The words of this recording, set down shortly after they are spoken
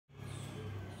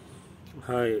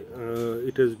Hi,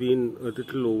 it has been a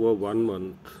little over 1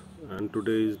 month, and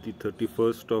today is the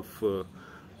 31st of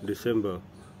December.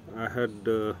 I had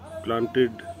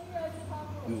planted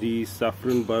the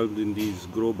saffron bulbs in these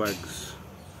grow bags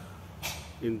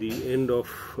in the end of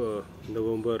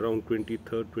November, around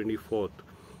 23rd, 24th,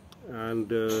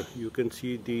 and you can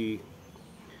see the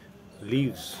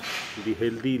leaves, the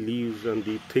healthy leaves, and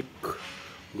the thick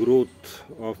growth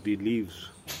of the leaves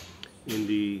in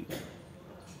the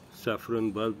saffron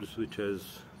bulbs which has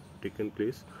taken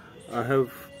place. I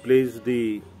have placed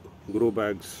the grow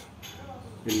bags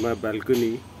in my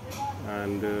balcony,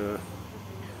 and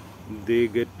they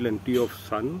get plenty of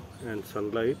sun and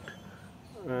sunlight,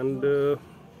 and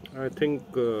I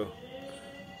think the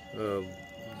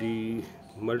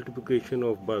multiplication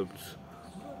of bulbs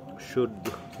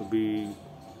should be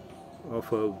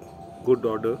of a good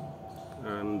order,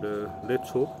 and let's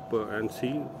hope and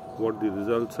see what the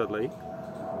results are like.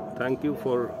 Thank you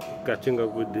for catching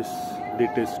up with this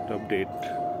latest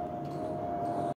update.